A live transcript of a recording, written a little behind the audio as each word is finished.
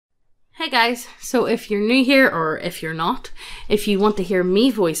Hey guys, so if you're new here or if you're not, if you want to hear me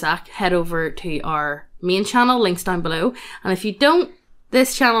voice act, head over to our main channel, links down below. And if you don't,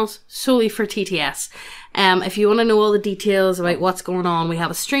 this channel's solely for TTS. If you want to know all the details about what's going on, we have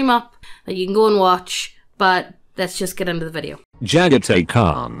a stream up that you can go and watch, but let's just get into the video. Jaghatai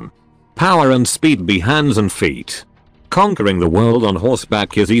Khan. Power and speed be hands and feet. Conquering the world on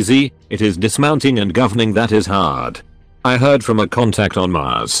horseback is easy, it is dismounting and governing that is hard. I heard from a contact on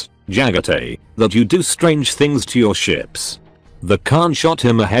Mars, Jaghatai, that you do strange things to your ships. The Khan shot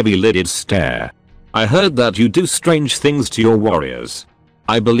him a heavy-lidded stare. I heard that you do strange things to your warriors.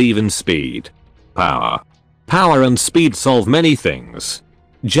 I believe in speed. Power. Power and speed solve many things.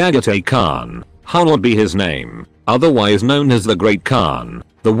 Jaghatai Khan, Han would be his name, otherwise known as the Great Khan,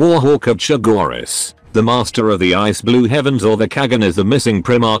 the Warhawk of Chagouris, the Master of the Ice Blue Heavens, or the Kagan is the missing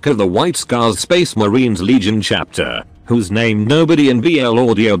Primarch of the White Scars Space Marines Legion chapter, whose name nobody in BL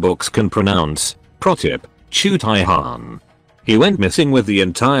audiobooks can pronounce. Protip, Jaghatai Han. He went missing with the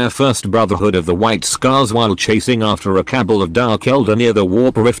entire First Brotherhood of the White Scars while chasing after a cabal of Dark Elder near the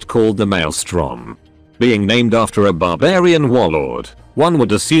warp rift called the Maelstrom. Being named after a barbarian warlord, one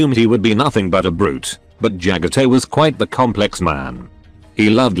would assume he would be nothing but a brute, but Jaghatai was quite the complex man. He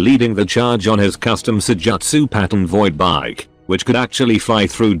loved leading the charge on his custom Sujutsu pattern Void Bike, which could actually fly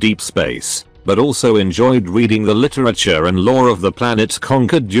through deep space, but also enjoyed reading the literature and lore of the planets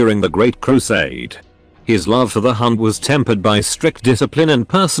conquered during the Great Crusade. His love for the hunt was tempered by strict discipline and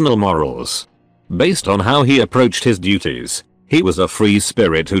personal morals. Based on how he approached his duties, he was a free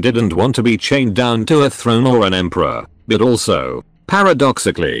spirit who didn't want to be chained down to a throne or an emperor, but also,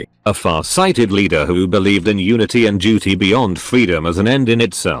 paradoxically, a far-sighted leader who believed in unity and duty beyond freedom as an end in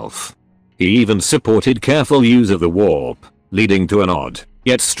itself. He even supported careful use of the warp, leading to an odd,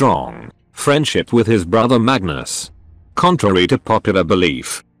 yet strong, friendship with his brother Magnus. Contrary to popular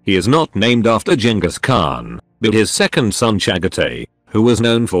belief, he is not named after Genghis Khan, but his second son Jaghatai, who was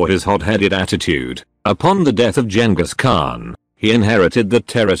known for his hot-headed attitude. Upon the death of Genghis Khan, he inherited the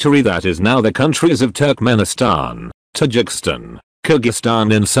territory that is now the countries of Turkmenistan, Tajikistan,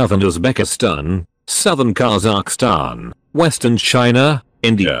 Kyrgyzstan in southern Uzbekistan, southern Kazakhstan, western China,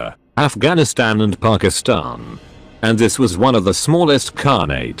 India, Afghanistan and Pakistan. And this was one of the smallest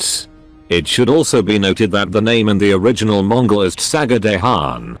Khanates. It should also be noted that the name in the original Mongol is Jaghatai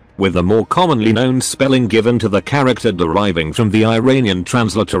Han, with the more commonly known spelling given to the character deriving from the Iranian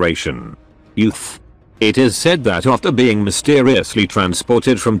transliteration. Youth. It is said that after being mysteriously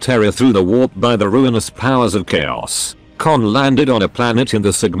transported from Terra through the warp by the ruinous powers of chaos, Khan landed on a planet in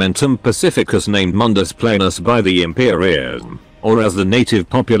the Segmentum Pacificus named Mundus Planus by the Imperium, or as the native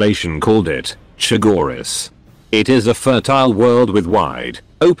population called it, Chagouris. It is a fertile world with wide,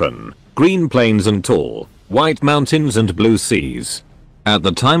 open, green plains and tall, white mountains and blue seas. At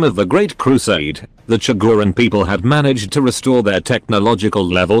the time of the Great Crusade, the Chagouran people had managed to restore their technological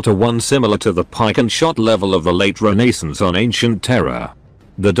level to one similar to the pike and shot level of the late Renaissance on ancient Terra.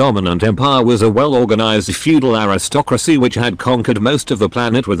 The dominant empire was a well-organized feudal aristocracy which had conquered most of the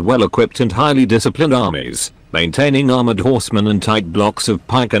planet with well-equipped and highly disciplined armies, maintaining armored horsemen and tight blocks of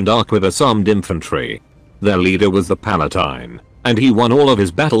pike and arquebus-armed infantry. Their leader was the Palatine, and he won all of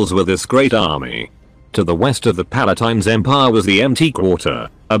his battles with this great army. To the west of the Palatine's empire was the Empty Quarter,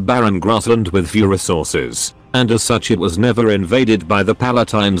 a barren grassland with few resources, and as such it was never invaded by the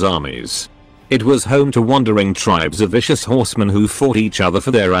Palatine's armies. It was home to wandering tribes of vicious horsemen who fought each other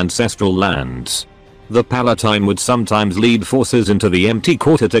for their ancestral lands. The Palatine would sometimes lead forces into the Empty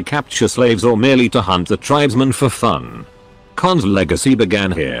Quarter to capture slaves or merely to hunt the tribesmen for fun. Khan's legacy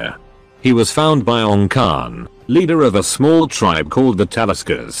began here. He was found by Ong Khan, leader of a small tribe called the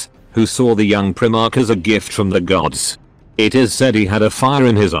Taliskas, who saw the young Primarch as a gift from the gods. It is said he had a fire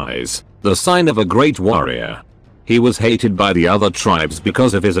in his eyes, the sign of a great warrior. He was hated by the other tribes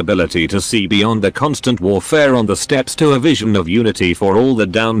because of his ability to see beyond the constant warfare on the steppes to a vision of unity for all the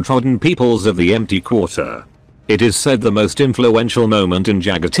downtrodden peoples of the Empty Quarter. It is said the most influential moment in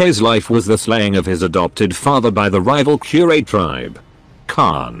Jaghatai's life was the slaying of his adopted father by the rival Kuray tribe.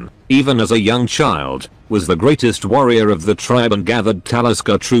 Khan, even as a young child, was the greatest warrior of the tribe and gathered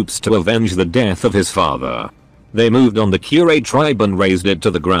Talisker troops to avenge the death of his father. They moved on the Kuray tribe and razed it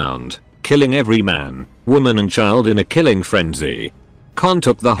to the ground, killing every man, woman and child in a killing frenzy. Khan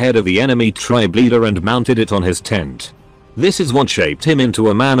took the head of the enemy tribe leader and mounted it on his tent. This is what shaped him into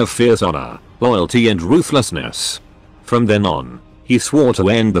a man of fierce honor, loyalty and ruthlessness. From then on, he swore to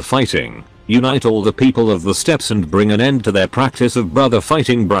end the fighting, unite all the people of the steppes and bring an end to their practice of brother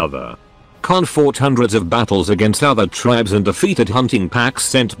fighting brother. Khan fought hundreds of battles against other tribes and defeated hunting packs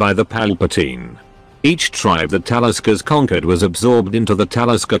sent by the Palpatine. Each tribe the Taliskas conquered was absorbed into the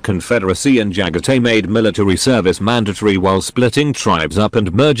Talisker Confederacy, and Jaghatai made military service mandatory while splitting tribes up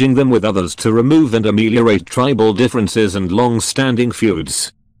and merging them with others to remove and ameliorate tribal differences and long-standing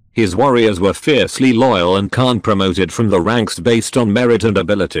feuds. His warriors were fiercely loyal, and Khan promoted from the ranks based on merit and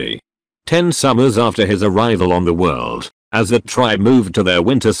ability. 10 summers after his arrival on the world, as the tribe moved to their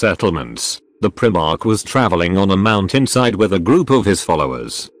winter settlements, the Primarch was traveling on a mountainside with a group of his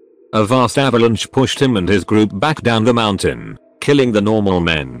followers. A vast avalanche pushed him and his group back down the mountain, killing the normal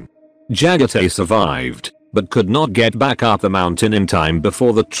men. Jaghatai survived, but could not get back up the mountain in time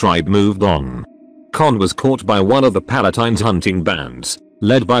before the tribe moved on. Khan was caught by one of the Palatine's hunting bands,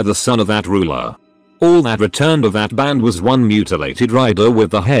 led by the son of that ruler. All that returned of that band was one mutilated rider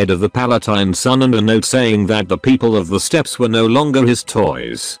with the head of the Palatine's son and a note saying that the people of the steppes were no longer his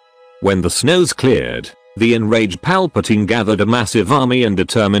toys. When the snows cleared, the enraged Palpatine gathered a massive army and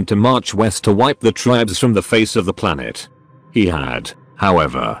determined to march west to wipe the tribes from the face of the planet. He had,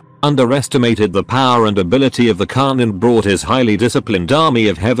 however, underestimated the power and ability of the Khan and brought his highly disciplined army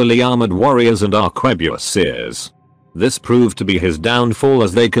of heavily armored warriors and arquebusiers. This proved to be his downfall,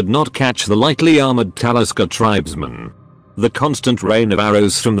 as they could not catch the lightly armored Talisker tribesmen. The constant rain of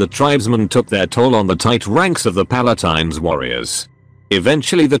arrows from the tribesmen took their toll on the tight ranks of the Palatine's warriors.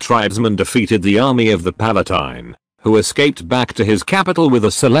 Eventually the tribesmen defeated the army of the Palatine, who escaped back to his capital with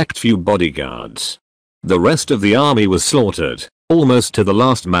a select few bodyguards. The rest of the army was slaughtered, almost to the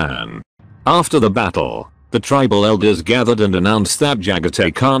last man. After the battle, the tribal elders gathered and announced that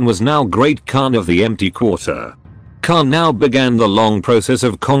Jaghatai Khan was now Great Khan of the Empty Quarter. Khan now began the long process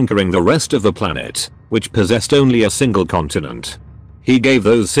of conquering the rest of the planet, which possessed only a single continent. He gave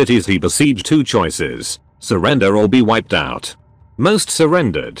those cities he besieged 2 choices: surrender or be wiped out. Most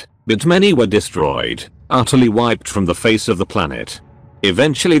surrendered, but many were destroyed, utterly wiped from the face of the planet.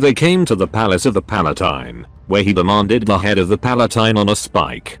 Eventually they came to the palace of the Palatine, where he demanded the head of the Palatine on a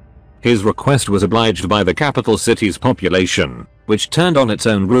spike. His request was obliged by the capital city's population, which turned on its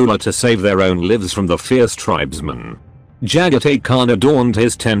own ruler to save their own lives from the fierce tribesmen. Jaghatai Khan adorned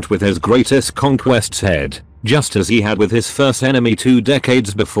his tent with his greatest conquest's head, just as he had with his first enemy 2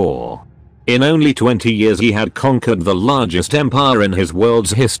 decades before. In only 20 years he had conquered the largest empire in his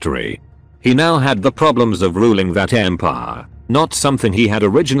world's history. He now had the problems of ruling that empire, not something he had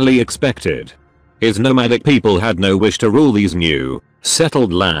originally expected. His nomadic people had no wish to rule these new,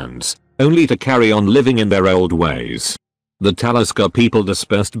 settled lands, only to carry on living in their old ways. The Talisker people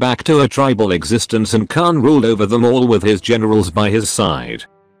dispersed back to a tribal existence, and Khan ruled over them all with his generals by his side.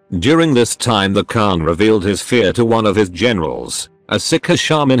 During this time the Khan revealed his fear to one of his generals, a Sikha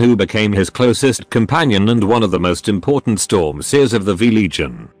shaman who became his closest companion and one of the most important storm seers of the V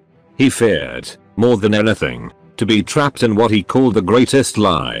Legion. He feared, more than anything, to be trapped in what he called the greatest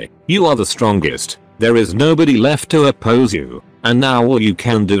lie: you are the strongest, there is nobody left to oppose you, and now all you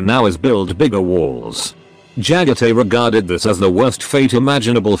can do now is build bigger walls. Jaghatai regarded this as the worst fate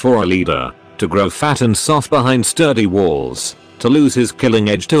imaginable for a leader: to grow fat and soft behind sturdy walls, to lose his killing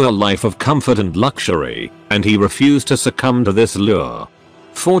edge to a life of comfort and luxury, and he refused to succumb to this lure.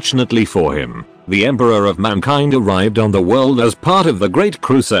 Fortunately for him, the Emperor of Mankind arrived on the world as part of the Great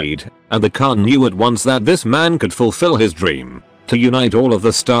Crusade, and the Khan knew at once that this man could fulfill his dream: to unite all of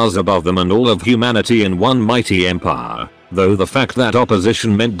the stars above them and all of humanity in one mighty empire, though the fact that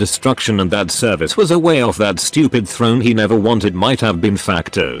opposition meant destruction and that service was a way off that stupid throne he never wanted might have been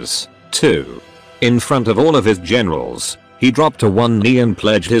factors, too. In front of all of his generals, he dropped to one knee and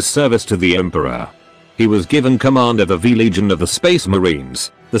pledged his service to the Emperor. He was given command of the V Legion of the Space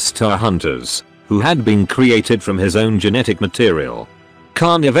Marines, the Star Hunters, who had been created from his own genetic material.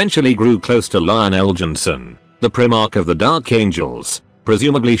 Khan eventually grew close to Lionel Johnson, the Primarch of the Dark Angels,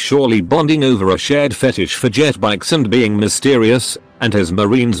 presumably surely bonding over a shared fetish for jet bikes and being mysterious, and his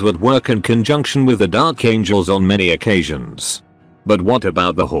Marines would work in conjunction with the Dark Angels on many occasions. But what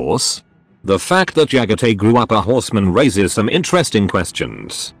about the horse? The fact that Jaghatai grew up a horseman raises some interesting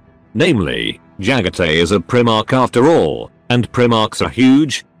questions. Namely, Jaghatai is a Primarch after all, and Primarchs are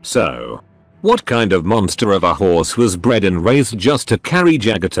huge, so what kind of monster of a horse was bred and raised just to carry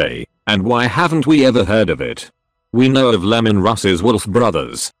Jaghatai, and why haven't we ever heard of it? We know of Lemon Russ's Wolf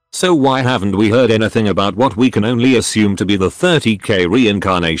Brothers, so why haven't we heard anything about what we can only assume to be the 30k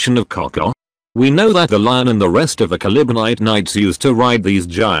reincarnation of Cocker? We know that the Lion and the rest of the Calibnite Knights used to ride these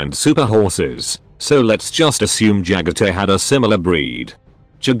giant super horses, so let's just assume Jaghatai had a similar breed.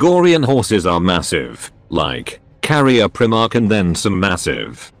 Jagorian horses are massive, like, carry a Primarch and then some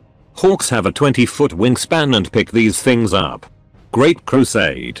massive. Hawks have a 20-foot wingspan and pick these things up. Great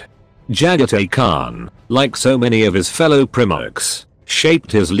Crusade. Jaghatai Khan, like so many of his fellow Primarchs,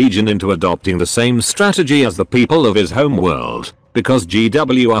 shaped his legion into adopting the same strategy as the people of his home world, because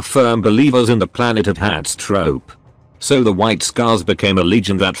GW are firm believers in the Planet of Hats trope. So the White Scars became a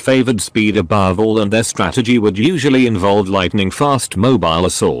legion that favored speed above all, and their strategy would usually involve lightning-fast mobile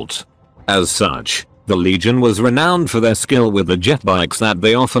assault. As such, the legion was renowned for their skill with the jet bikes that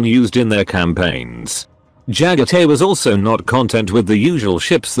they often used in their campaigns. Jaghatai was also not content with the usual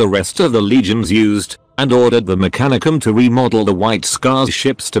ships the rest of the legions used, and ordered the Mechanicum to remodel the White Scars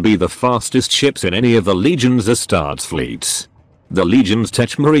ships to be the fastest ships in any of the legion's Astartes fleets. The legion's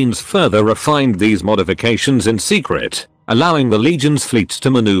tech marines further refined these modifications in secret, allowing the legion's fleets to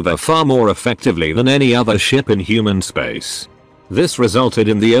maneuver far more effectively than any other ship in human space. This resulted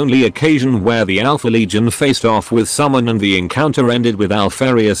in the only occasion where the Alpha Legion faced off with someone, and the encounter ended with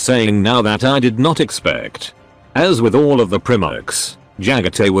Alfarius saying, "Now that I did not expect." As with all of the Primarchs,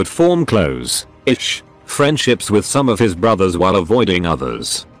 Jaghatai would form close-ish friendships with some of his brothers while avoiding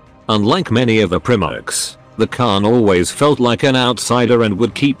others. Unlike many of the Primarchs, the Khan always felt like an outsider and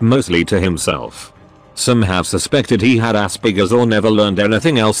would keep mostly to himself. Some have suspected he had Asperger's or never learned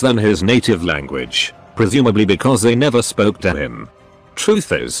anything else than his native language, presumably because they never spoke to him.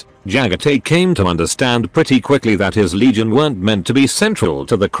 Truth is, Jaghatai came to understand pretty quickly that his legion weren't meant to be central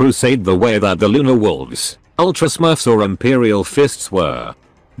to the crusade the way that the Lunar Wolves, Ultra Smurfs or Imperial Fists were.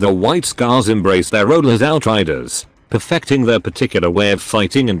 The White Scars embraced their role as outriders, perfecting their particular way of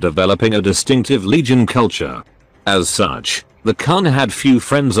fighting and developing a distinctive legion culture. As such, the Khan had few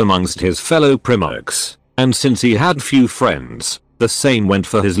friends amongst his fellow Primarchs, and since he had few friends, the same went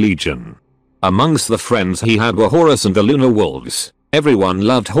for his legion. Amongst the friends he had were Horus and the Lunar Wolves. Everyone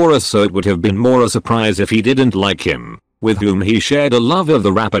loved Horus, so it would have been more a surprise if he didn't like him, with whom he shared a love of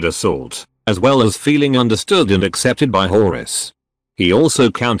the rapid assault, as well as feeling understood and accepted by Horus. He also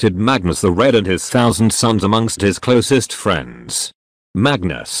counted Magnus the Red and his 1,000 sons amongst his closest friends.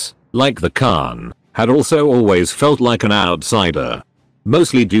 Magnus, like the Khan, had also always felt like an outsider.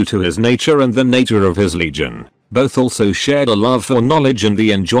 Mostly due to his nature and the nature of his legion, both also shared a love for knowledge and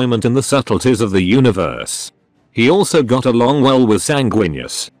the enjoyment in the subtleties of the universe. He also got along well with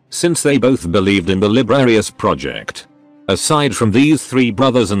Sanguinius, since they both believed in the Librarius project. Aside from these three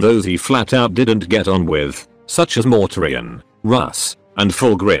brothers and those he flat out didn't get on with, such as Mortarion, Russ, and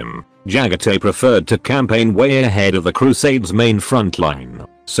Fulgrim, Jaghatai preferred to campaign way ahead of the Crusade's main front line,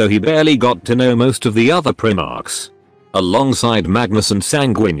 so he barely got to know most of the other Primarchs. Alongside Magnus and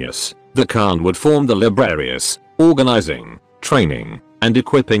Sanguinius, the Khan would form the Librarius, organizing, training, and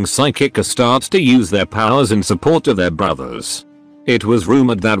equipping psychic Astartes to use their powers in support of their brothers. It was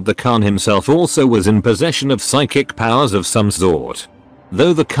rumored that the Khan himself also was in possession of psychic powers of some sort.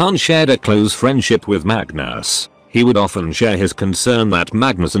 Though the Khan shared a close friendship with Magnus, he would often share his concern that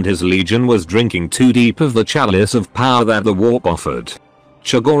Magnus and his legion was drinking too deep of the chalice of power that the warp offered.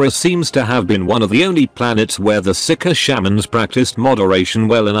 Chagora seems to have been one of the only planets where the Sika shamans practiced moderation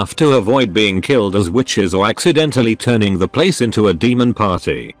well enough to avoid being killed as witches or accidentally turning the place into a demon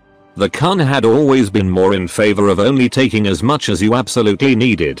party. The Khan had always been more in favor of only taking as much as you absolutely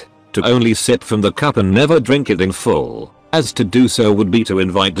needed, to only sip from the cup and never drink it in full, as to do so would be to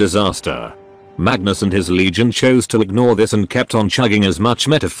invite disaster. Magnus and his legion chose to ignore this and kept on chugging as much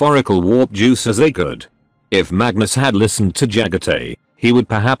metaphorical warp juice as they could. If Magnus had listened to Jaghatai, he would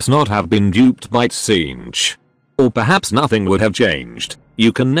perhaps not have been duped by Tsinch. Or perhaps nothing would have changed.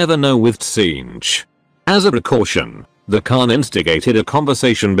 You can never know with Tsinch. As a precaution, the Khan instigated a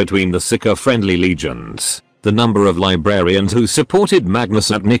conversation between the Sika-friendly legions. The number of librarians who supported Magnus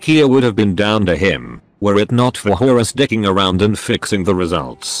at Nikia would have been down to him, were it not for Horus dicking around and fixing the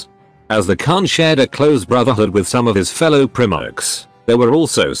results. As the Khan shared a close brotherhood with some of his fellow Primarchs, there were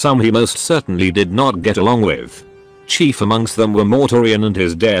also some he most certainly did not get along with. Chief amongst them were Mortarion and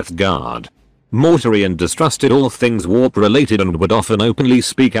his Death Guard. Mortarion distrusted all things warp related and would often openly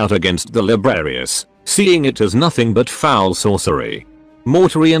speak out against the Librarius, seeing it as nothing but foul sorcery.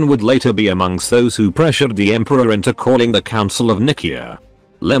 Mortarion would later be amongst those who pressured the Emperor into calling the Council of Nikia.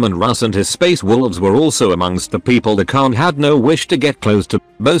 Lemon Russ and his Space Wolves were also amongst the people the Khan had no wish to get close to,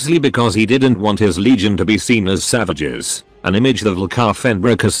 mostly because he didn't want his legion to be seen as savages, an image the Vlkar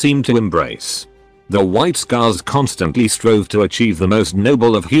Fenbrika seemed to embrace. The White Scars constantly strove to achieve the most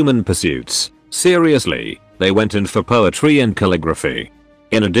noble of human pursuits. Seriously, they went in for poetry and calligraphy.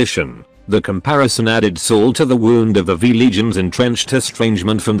 In addition, the comparison added salt to the wound of the V-Legion's entrenched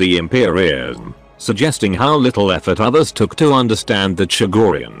estrangement from the Imperium, suggesting how little effort others took to understand the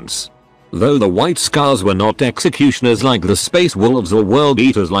Chagorians. Though the White Scars were not executioners like the Space Wolves or World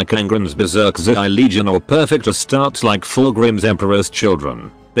Eaters like Angren's Berserk Zai Legion or perfect Astartes like Fulgrim's Emperor's Children,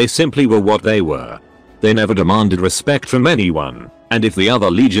 they simply were what they were. They never demanded respect from anyone, and if the other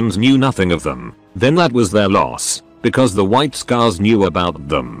legions knew nothing of them, then that was their loss, because the White Scars knew about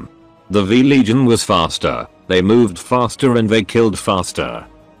them. The V Legion was faster, they moved faster and they killed faster.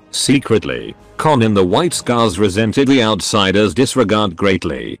 Secretly, Khan and the White Scars resented the outsiders' disregard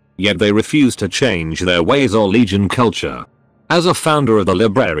greatly, yet they refused to change their ways or Legion culture. As a founder of the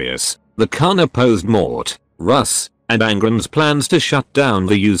Librarius, the Khan opposed Mort, Russ, and Angren's plans to shut down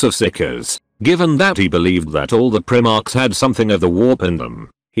the use of Seekers, given that he believed that all the Primarchs had something of the warp in them.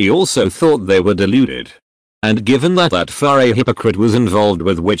 He also thought they were deluded. And given that furry hypocrite was involved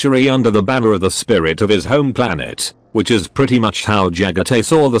with witchery under the banner of the spirit of his home planet, which is pretty much how Jaghatai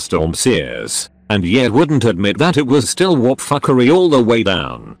saw the Stormseers, and yet wouldn't admit that it was still warp fuckery all the way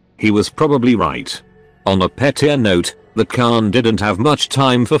down, he was probably right. On a pettier note, the Khan didn't have much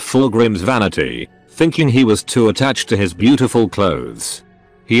time for Fulgrim's vanity, thinking he was too attached to his beautiful clothes.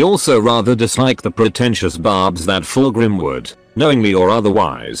 He also rather disliked the pretentious barbs that Fulgrim would, knowingly or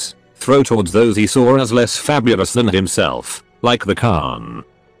otherwise, throw towards those he saw as less fabulous than himself, like the Khan.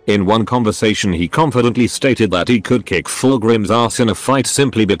 In one conversation he confidently stated that he could kick Fulgrim's ass in a fight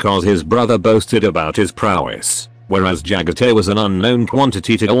simply because his brother boasted about his prowess, whereas Jaghatai was an unknown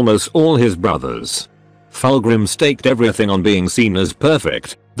quantity to almost all his brothers. Fulgrim staked everything on being seen as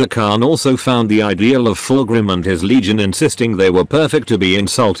perfect. The Khan also found the ideal of Fulgrim and his legion insisting they were perfect to be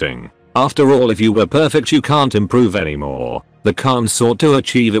insulting. After all, if you were perfect you can't improve anymore. The Khan sought to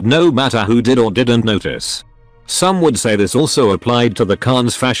achieve it no matter who did or didn't notice. Some would say this also applied to the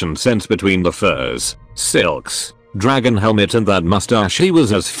Khan's fashion sense between the furs, silks, dragon helmet and that mustache. He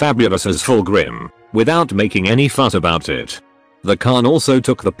was as fabulous as Fulgrim, without making any fuss about it. The Khan also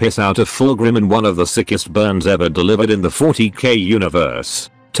took the piss out of Fulgrim in one of the sickest burns ever delivered in the 40k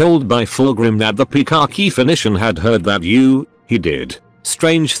universe. Told by Fulgrim that the Pikaki Phoenician had heard that he did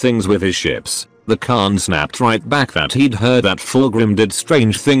strange things with his ships. The Khan snapped right back that he'd heard that Fulgrim did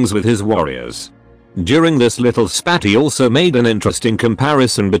strange things with his warriors. During this little spat he also made an interesting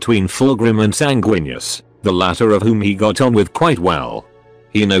comparison between Fulgrim and Sanguinius, the latter of whom he got on with quite well.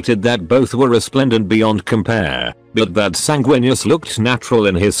 He noted that both were resplendent beyond compare, but that Sanguinius looked natural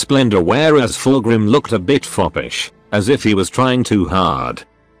in his splendor whereas Fulgrim looked a bit foppish, as if he was trying too hard.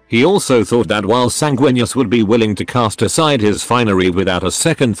 He also thought that while Sanguinius would be willing to cast aside his finery without a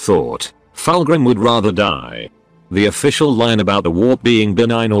second thought, Fulgrim would rather die. The official line about the warp being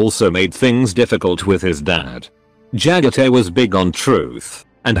benign also made things difficult with his dad. Jaghatai was big on truth,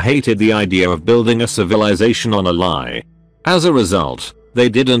 and hated the idea of building a civilization on a lie. As a result, they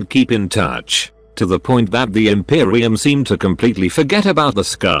didn't keep in touch, to the point that the Imperium seemed to completely forget about the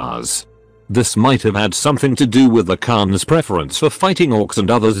Scars. This might have had something to do with the Khan's preference for fighting orcs and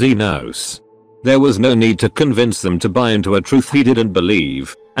other Xenos. There was no need to convince them to buy into a truth he didn't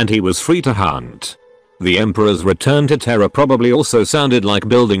believe, and he was free to hunt. The Emperor's return to Terra probably also sounded like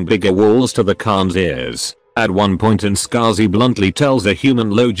building bigger walls to the Khan's ears. At one point in Scars he bluntly tells a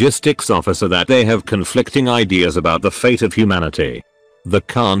human logistics officer that they have conflicting ideas about the fate of humanity. The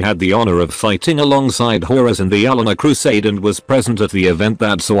Khan had the honor of fighting alongside Horus in the Alana Crusade and was present at the event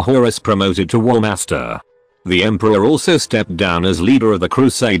that saw Horus promoted to War Master. The Emperor also stepped down as leader of the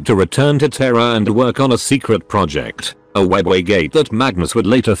Crusade to return to Terra and work on a secret project, a webway gate that Magnus would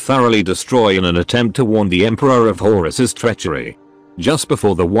later thoroughly destroy in an attempt to warn the Emperor of Horus's treachery. Just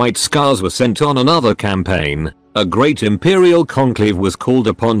before the White Scars were sent on another campaign, a great imperial conclave was called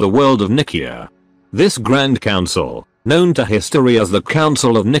upon the world of Nicaea. This Grand Council, known to history as the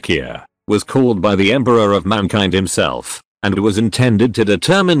Council of Nicaea, was called by the Emperor of Mankind himself, and was intended to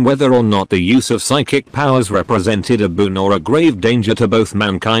determine whether or not the use of psychic powers represented a boon or a grave danger to both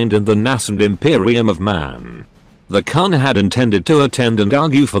mankind and the nascent Imperium of Man. The Khan had intended to attend and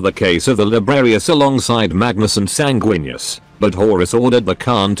argue for the case of the Librarius alongside Magnus and Sanguinius, but Horus ordered the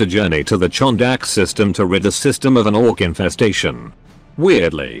Khan to journey to the Chondak system to rid the system of an orc infestation.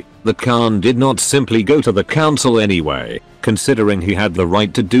 Weirdly, the Khan did not simply go to the council anyway, considering he had the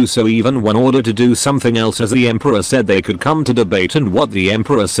right to do so even when ordered to do something else, as the Emperor said they could come to debate and what the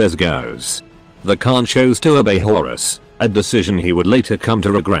Emperor says goes. The Khan chose to obey Horus, a decision he would later come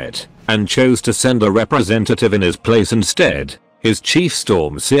to regret, and chose to send a representative in his place instead, his chief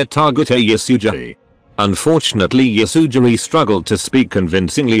Stormseer Jaghatai Yasujiri. Unfortunately Yasujiri struggled to speak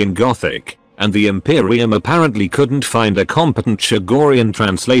convincingly in Gothic, and the Imperium apparently couldn't find a competent Shagorian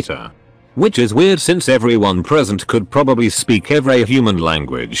translator. Which is weird since everyone present could probably speak every human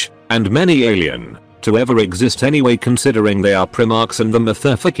language, and many alien, to ever exist anyway, considering they are Primarchs and the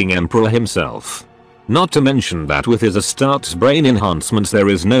mythificking Emperor himself. Not to mention that with his Astartes brain enhancements there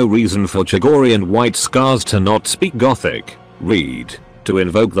is no reason for Chagorian White Scars to not speak Gothic. Read. To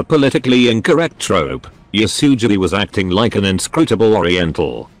invoke the politically incorrect trope, Yasujiri was acting like an inscrutable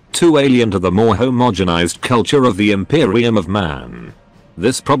oriental, too alien to the more homogenized culture of the Imperium of Man.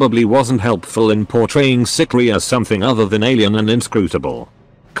 This probably wasn't helpful in portraying Sikri as something other than alien and inscrutable.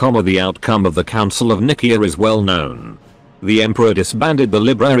 The outcome of the Council of Nikia is well known. The Emperor disbanded the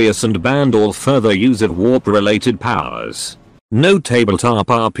Librarius and banned all further use of warp-related powers. No tabletop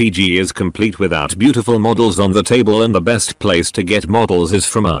RPG is complete without beautiful models on the table, and the best place to get models is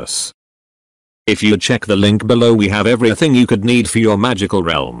from us. If you check the link below, we have everything you could need for your magical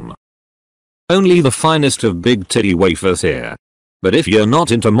realm. Only the finest of big titty wafers here. But if you're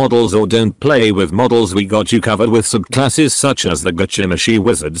not into models or don't play with models, we got you covered with subclasses such as the Gachimishi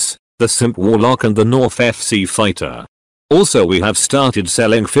Wizards, the Simp Warlock and the North FC Fighter. Also, we have started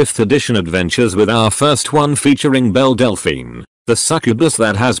selling 5th edition adventures, with our first one featuring Belle Delphine, the succubus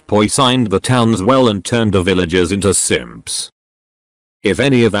that has poisoned the towns well and turned the villagers into simps. If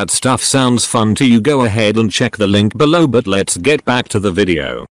any of that stuff sounds fun to you, go ahead and check the link below, but let's get back to the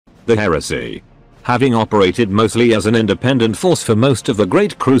video. The Heresy. Having operated mostly as an independent force for most of the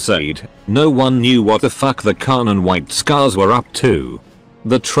Great Crusade, no one knew what the fuck the Khan and White Scars were up to.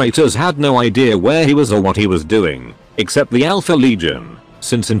 The traitors had no idea where he was or what he was doing, except the Alpha Legion,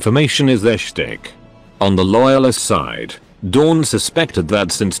 since information is their shtick. On the Loyalist side, Dawn suspected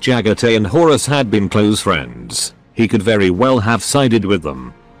that since Jaghatai and Horus had been close friends, he could very well have sided with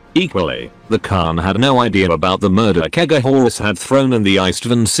them. Equally, the Khan had no idea about the murder Kega Horus had thrown in the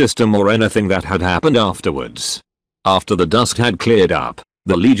Istvan system or anything that had happened afterwards. After the dust had cleared up,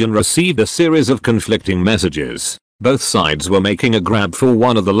 the Legion received a series of conflicting messages. Both sides were making a grab for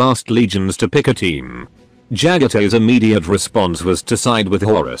one of the last legions to pick a team. Jaghatai's immediate response was to side with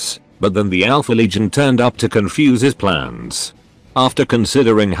Horus, but then the Alpha Legion turned up to confuse his plans. After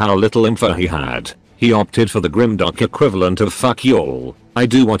considering how little info he had, he opted for the grimdark equivalent of fuck y'all, I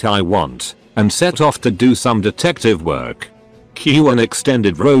do what I want, and set off to do some detective work. Cue an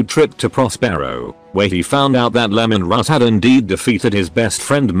extended road trip to Prospero, where he found out that Lemon Russ had indeed defeated his best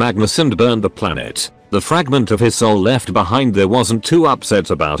friend Magnus and burned the planet. The fragment of his soul left behind there wasn't too upset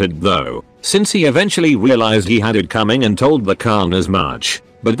about it though, since he eventually realized he had it coming and told the Khan as much,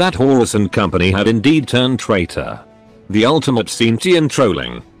 but that Horus and company had indeed turned traitor. The ultimate Sentian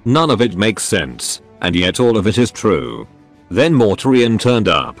trolling, none of it makes sense, and yet all of it is true. Then Mortarion turned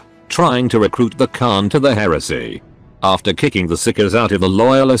up, trying to recruit the Khan to the Heresy. After kicking the Sickers out of the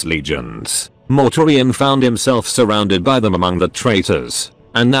Loyalist legions, Mortarion found himself surrounded by them among the traitors,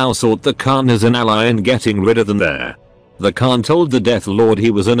 and now sought the Khan as an ally in getting rid of them there. The Khan told the Death Lord he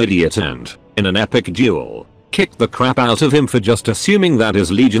was an idiot and, in an epic duel, kicked the crap out of him for just assuming that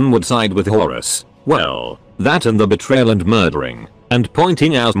his legion would side with Horus. Well, that and the betrayal and murdering, and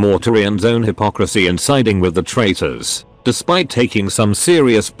pointing out Mortarion's own hypocrisy in siding with the traitors, despite taking some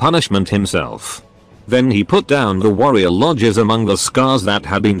serious punishment himself. Then he put down the warrior lodges among the Scars that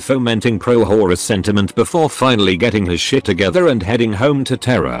had been fomenting pro-Horus sentiment before finally getting his shit together and heading home to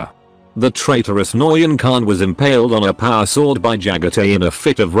Terra. The traitorous Noyan Khan was impaled on a power sword by Jaghatai in a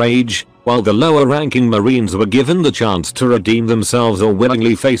fit of rage, while the lower-ranking Marines were given the chance to redeem themselves or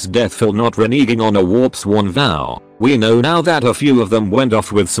willingly face death for not reneging on a warp-sworn vow. We know now that a few of them went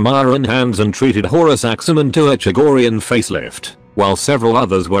off with some iron hands and treated Horus Axeman to a Chagorian facelift, while several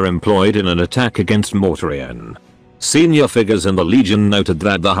others were employed in an attack against Mortarion. Senior figures in the Legion noted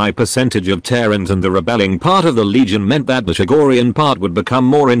that the high percentage of Terrans in the rebelling part of the Legion meant that the Chagorian part would become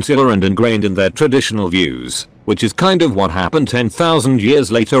more insular and ingrained in their traditional views, which is kind of what happened 10,000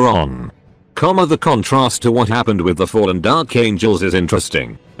 years later on. The contrast to what happened with the fallen Dark Angels is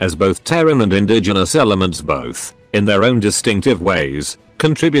interesting, as both Terran and indigenous elements, both, in their own distinctive ways,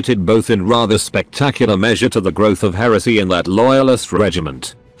 contributed both in rather spectacular measure to the growth of heresy in that loyalist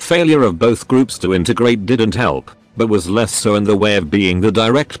regiment. Failure of both groups to integrate didn't help, but was less so in the way of being the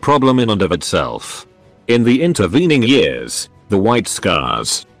direct problem in and of itself. In the intervening years, the White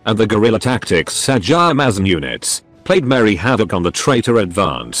Scars, and the guerrilla tactics Sajamazan units, played merry havoc on the traitor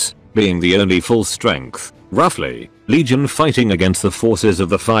advance, being the only full-strength, roughly, legion fighting against the forces of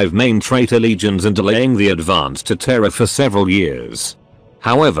the 5 main traitor legions and delaying the advance to Terra for several years.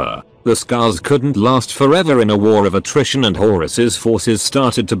 However, the Scars couldn't last forever in a war of attrition and Horus's forces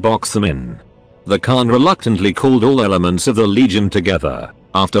started to box them in. The Khan reluctantly called all elements of the Legion together,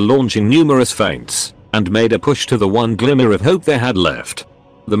 after launching numerous feints, and made a push to the one glimmer of hope they had left.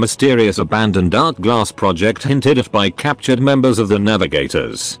 The mysterious abandoned Dark Glass project hinted at by captured members of the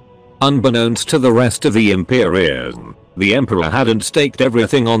Navigators. Unbeknownst to the rest of the Imperium, the Emperor hadn't staked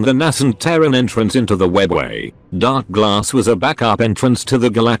everything on the nascent Terran entrance into the Webway. Dark Glass was a backup entrance to the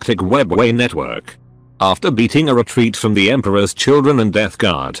Galactic Webway network. After beating a retreat from the Emperor's Children and Death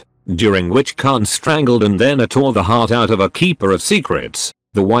Guard, during which Khan strangled and then tore the heart out of a keeper of secrets.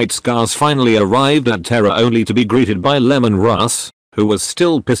 The White Scars finally arrived at Terra only to be greeted by Lemon Russ, who was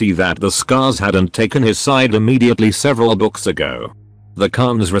still pissy that the Scars hadn't taken his side immediately several books ago. The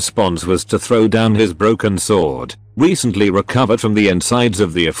Khan's response was to throw down his broken sword, recently recovered from the insides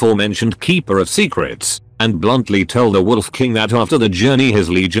of the aforementioned Keeper of Secrets, and bluntly tell the Wolf King that after the journey his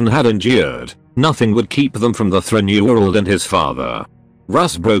legion had endured, nothing would keep them from the throne world and his father.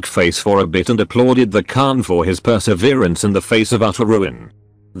 Russ broke face for a bit and applauded the Khan for his perseverance in the face of utter ruin.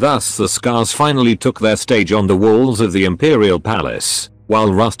 Thus the Scars finally took their stage on the walls of the Imperial Palace,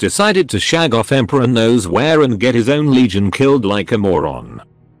 while Russ decided to shag off Emperor knows where and get his own legion killed like a moron.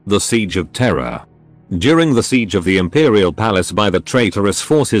 The Siege of Terra. During the siege of the Imperial Palace by the traitorous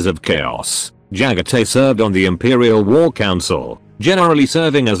forces of Chaos, Jaghatai served on the Imperial War Council, generally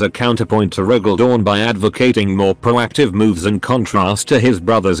serving as a counterpoint to Reroll Dawn by advocating more proactive moves in contrast to his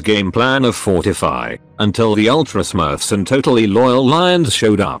brother's game plan of fortify, until the Ultra Smurfs and totally loyal Lions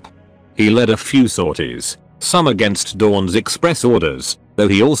showed up. He led a few sorties, some against Dawn's express orders, though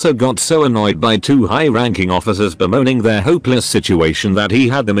he also got so annoyed by two high-ranking officers bemoaning their hopeless situation that he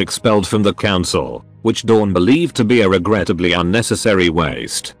had them expelled from the council, which Dawn believed to be a regrettably unnecessary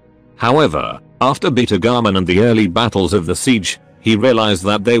waste. However, after Beta Garmin and the early battles of the siege, he realized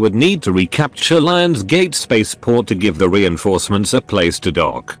that they would need to recapture Lion's Gate spaceport to give the reinforcements a place to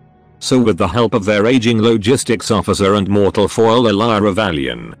dock. So with the help of their aging logistics officer and mortal foil Elira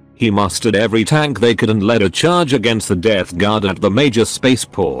Valian, he mustered every tank they could and led a charge against the Death Guard at the major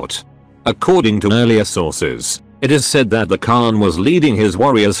spaceport. According to earlier sources, it is said that the Khan was leading his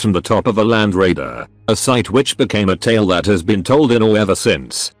warriors from the top of a land raider, a sight which became a tale that has been told in awe ever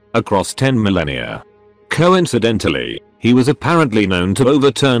since, across 10 millennia. Coincidentally, he was apparently known to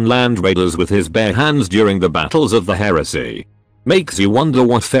overturn land raiders with his bare hands during the battles of the Heresy. Makes you wonder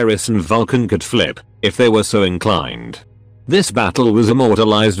what Ferris and Vulcan could flip, if they were so inclined. This battle was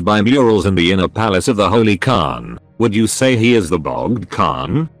immortalized by murals in the inner palace of the Holy Khan. Would you say he is the Bogged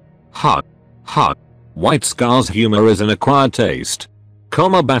Khan? Hot. Hot. White Scar's humor is an acquired taste.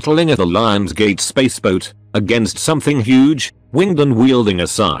 Battling at the Lion's Gate spaceboat, against something huge, winged and wielding a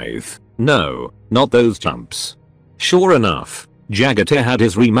scythe. No, not those chumps. Sure enough, Jaghatai had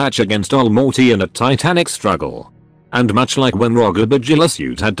his rematch against Almorty in a titanic struggle. And much like when Roger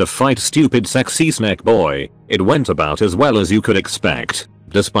Bagilasuit had to fight stupid sexy Snack Boy, it went about as well as you could expect,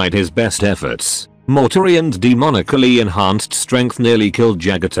 despite his best efforts. Mortarian's demonically enhanced strength nearly killed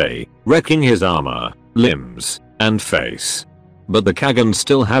Jaghatai, wrecking his armor, limbs, and face. But the Kagan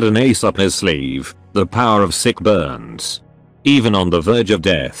still had an ace up his sleeve, the power of sick burns. Even on the verge of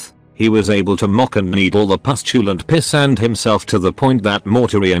death, he was able to mock and needle the pustulant pissant himself to the point that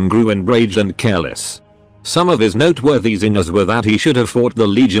Mortarian grew enraged and careless. Some of his noteworthy zingers were that he should have fought the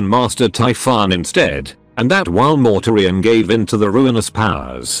Legion Master Typhon instead, and that while Mortarian gave in to the ruinous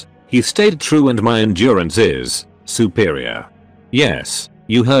powers, he stayed true and my endurance is superior. Yes,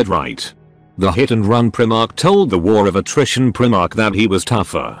 you heard right. The hit-and-run Primarch told the War of Attrition Primarch that he was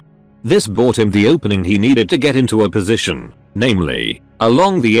tougher. This bought him the opening he needed to get into a position, namely,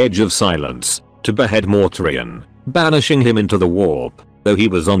 along the edge of silence, to behead Mortarian, banishing him into the warp, though he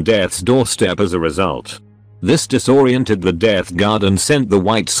was on death's doorstep as a result. This disoriented the Death Guard and sent the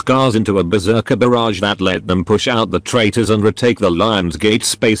White Scars into a berserker barrage that let them push out the traitors and retake the Lion's Gate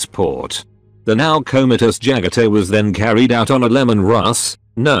spaceport. The now comatose Jaghatai was then carried out on a Lemon Russ.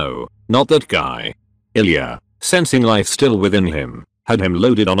 No, not that guy. Ilya, sensing life still within him, had him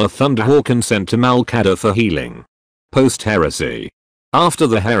loaded on a Thunderhawk and sent to Malkador for healing. Post-Heresy. After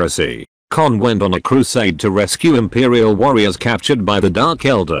the Heresy, Khan went on a crusade to rescue Imperial warriors captured by the Dark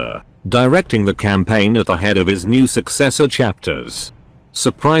Elder, directing the campaign at the head of his new successor chapters.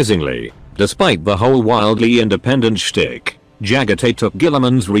 Surprisingly, despite the whole wildly independent shtick, Jaghatai took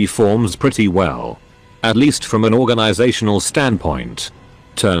Guilliman's reforms pretty well. At least from an organizational standpoint.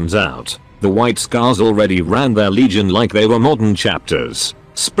 Turns out, the White Scars already ran their legion like they were modern chapters,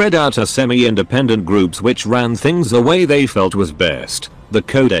 spread out as semi-independent groups which ran things the way they felt was best. The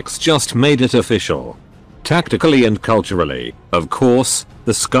Codex just made it official. Tactically and culturally, of course,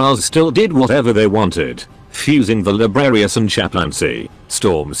 the Scars still did whatever they wanted, fusing the Librarius and Chaplaincy.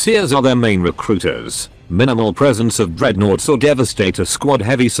 Stormseers are their main recruiters, minimal presence of Dreadnoughts or Devastator squad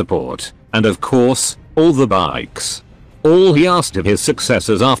heavy support, and of course, all the bikes. All he asked of his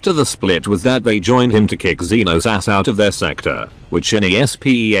successors after the split was that they joined him to kick Xenos ass out of their sector, which any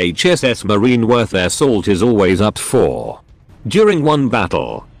SPEHSS Marine worth their salt is always up for. During one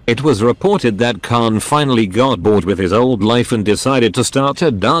battle, it was reported that Khan finally got bored with his old life and decided to start a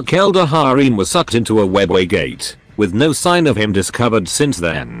Dark Elder harem was sucked into a webway gate, with no sign of him discovered since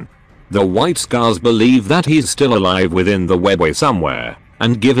then. The White Scars believe that he's still alive within the webway somewhere,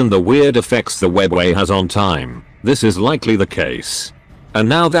 and given the weird effects the webway has on time, this is likely the case. And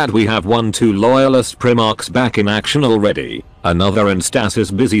now that we have 1-2 loyalist Primarchs back in action already, another in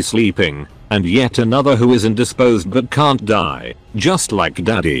stasis busy sleeping, and yet another who is indisposed but can't die, just like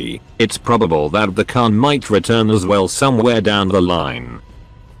Daddy, it's probable that the Khan might return as well somewhere down the line.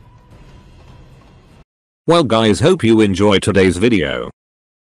 Well guys, hope you enjoyed today's video.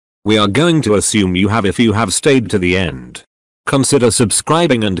 We are going to assume you have if you have stayed to the end. Consider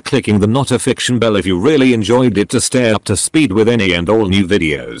subscribing and clicking the notification bell if you really enjoyed it to stay up to speed with any and all new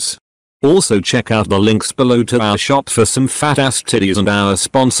videos. Also check out the links below to our shop for some fat ass titties and our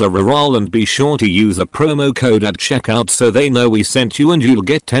sponsor Reroll, and be sure to use a promo code at checkout so they know we sent you and you'll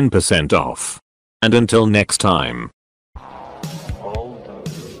get 10% off. And until next time.